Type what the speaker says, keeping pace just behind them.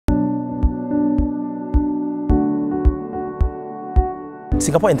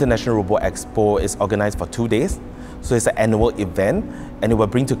Singapore International RoboExpo is organized for 2 days. So it's an annual event and it will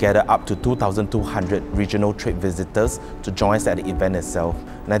bring together up to 2,200 regional trade visitors to join us at the event itself.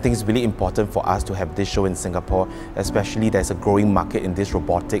 And I think it's really important for us to have this show in Singapore, especially there's a growing market in this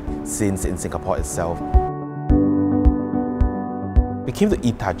robotic scenes in Singapore itself. We came to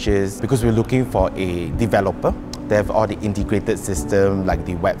eTouches because we're looking for a developer. They have all the integrated system like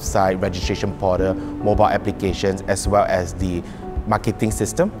the website, registration portal, mobile applications, as well as the marketing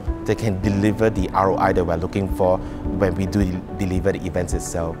system that can deliver the ROI that we're looking for when we do deliver the events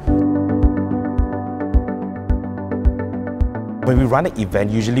itself. When we run an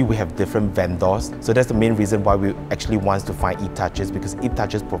event, usually we have different vendors. So that's the main reason why we actually want to find eTouches, because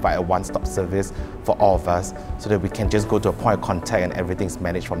eTouches provide a one-stop service for all of us so that we can just go to a point of contact and everything's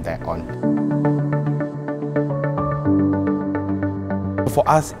managed from there on. For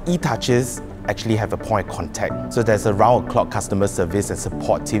us, eTouches actually have a point of contact. So there's a round-the-clock customer service and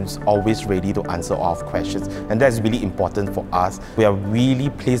support teams always ready to answer all of questions. And that's really important for us. We are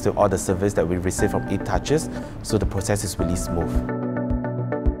really pleased with all the service that we receive from eTouches, so the process is really smooth.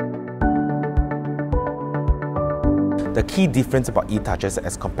 The key difference about eTouches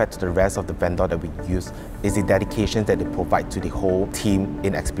as compared to the rest of the vendor that we use is the dedication that they provide to the whole team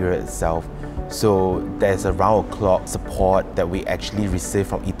in Xperia itself. So there's a round-the-clock support that we actually receive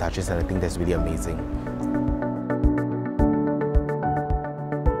from eTouches, and I think that's really amazing.